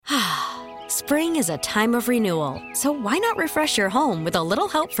Spring is a time of renewal, so why not refresh your home with a little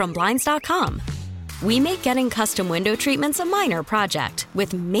help from Blinds.com? We make getting custom window treatments a minor project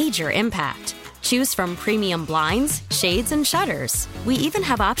with major impact. Choose from premium blinds, shades, and shutters. We even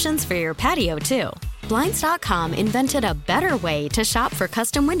have options for your patio, too. Blinds.com invented a better way to shop for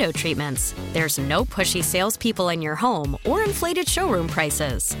custom window treatments. There's no pushy salespeople in your home or inflated showroom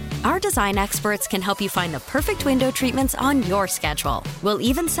prices. Our design experts can help you find the perfect window treatments on your schedule. We'll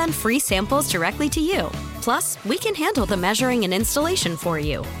even send free samples directly to you. Plus, we can handle the measuring and installation for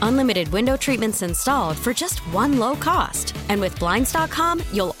you. Unlimited window treatments installed for just one low cost. And with Blinds.com,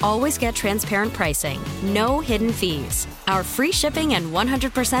 you'll always get transparent pricing. No hidden fees. Our free shipping and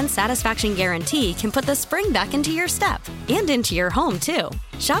 100% satisfaction guarantee can put the spring back into your step and into your home, too.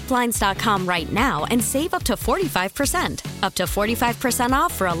 Shop Blinds.com right now and save up to 45%. Up to 45%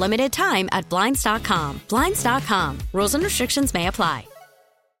 off for a limited time at Blinds.com. Blinds.com. Rules and restrictions may apply.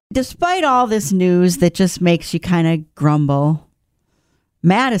 Despite all this news that just makes you kind of grumble,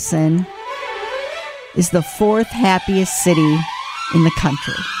 Madison is the fourth happiest city in the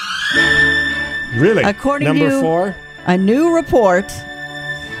country. Really? According Number to 4? A new report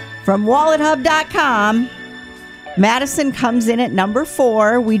from WalletHub.com, Madison comes in at number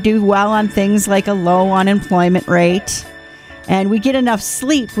 4. We do well on things like a low unemployment rate, and we get enough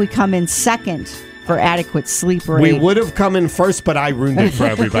sleep. We come in second for adequate sleep rate. We would have come in first, but I ruined it for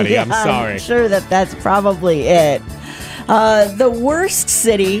everybody. Yeah, I'm sorry. I'm sure that's probably it. The worst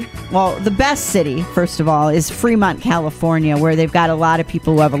city, well, the best city, first of all, is Fremont, California, where they've got a lot of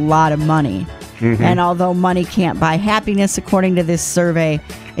people who have a lot of money. Mm-hmm. And although money can't buy happiness, according to this survey,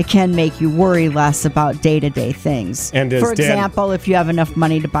 it can make you worry less about day-to-day things. And for example, if you have enough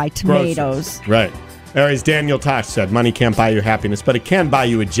money to buy tomatoes. Groceries. Right. Or as Daniel Tosh said, money can't buy you happiness, but it can buy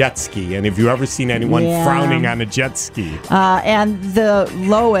you a jet ski. And have you ever seen anyone frowning on a jet ski? And the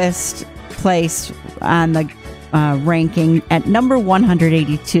lowest place on the ranking at number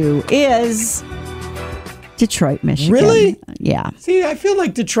 182 is Detroit, Michigan. Really? Yeah. See, I feel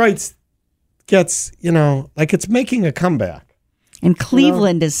like Detroit gets, like it's making a comeback. And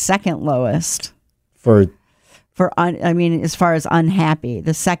Cleveland is second lowest. As far as unhappy,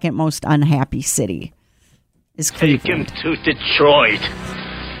 the second most unhappy city is Cleveland. Take him to Detroit.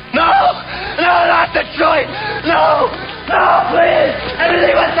 No, not Detroit. No, please.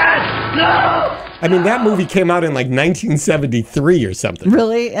 Everything was done. No. I mean, that movie came out in like 1973 or something.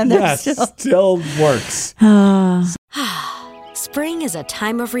 Really? And yes, still works. Spring is a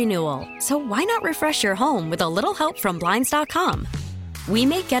time of renewal, so why not refresh your home with a little help from Blinds.com? We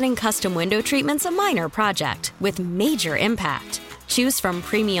make getting custom window treatments a minor project with major impact. Choose from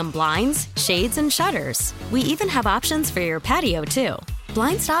premium blinds, shades, and shutters. We even have options for your patio, too.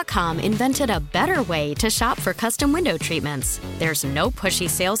 Blinds.com invented a better way to shop for custom window treatments. There's no pushy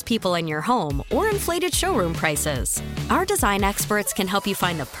salespeople in your home or inflated showroom prices. Our design experts can help you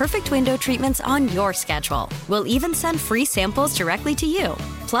find the perfect window treatments on your schedule. We'll even send free samples directly to you.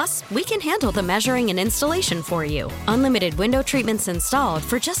 Plus, we can handle the measuring and installation for you. Unlimited window treatments installed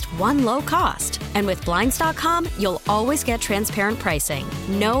for just one low cost. And with Blinds.com, you'll always get transparent pricing.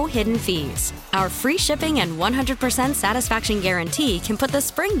 No hidden fees. Our free shipping and 100% satisfaction guarantee can put the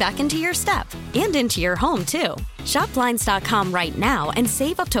spring back into your step and into your home, too. Shop Blinds.com right now and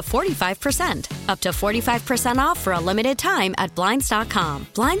save up to 45%. Up to 45% off for a limited time at Blinds.com.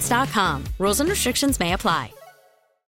 Blinds.com. Rules and restrictions may apply.